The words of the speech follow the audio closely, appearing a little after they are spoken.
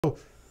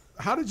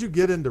How did you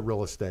get into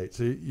real estate?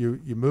 So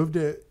you moved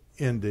to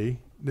Indy.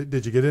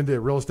 Did you get into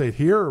real estate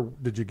here, or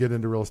did you get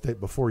into real estate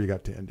before you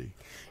got to Indy?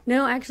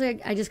 No,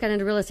 actually, I just got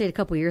into real estate a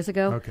couple years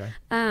ago. Okay.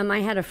 I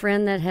had a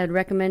friend that had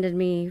recommended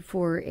me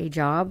for a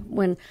job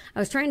when I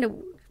was trying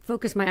to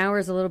focus my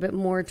hours a little bit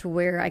more to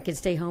where I could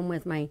stay home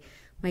with my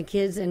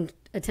kids and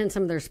attend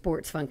some of their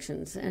sports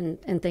functions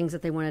and things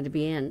that they wanted to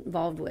be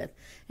involved with.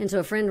 And so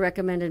a friend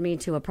recommended me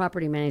to a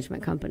property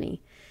management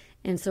company.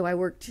 And so I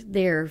worked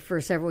there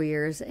for several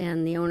years,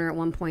 and the owner at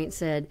one point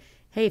said,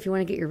 hey, if you want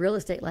to get your real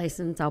estate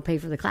license, I'll pay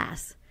for the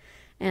class.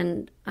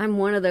 And I'm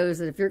one of those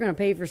that if you're going to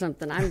pay for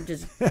something, I'm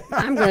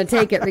going to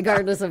take it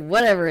regardless of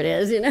whatever it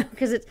is,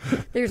 because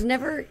you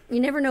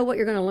never know what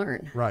you're going to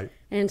learn. Right.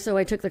 And so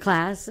I took the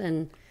class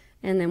and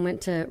then went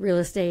to real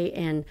estate.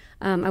 And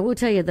I will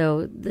tell you,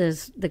 though,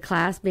 the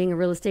class, being a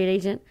real estate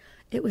agent,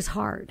 it was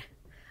hard.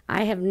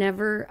 I have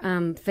never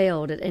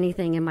failed at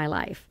anything in my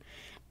life.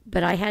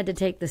 But I had to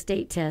take the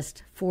state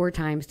test 4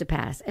 times to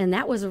pass. And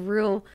that was a real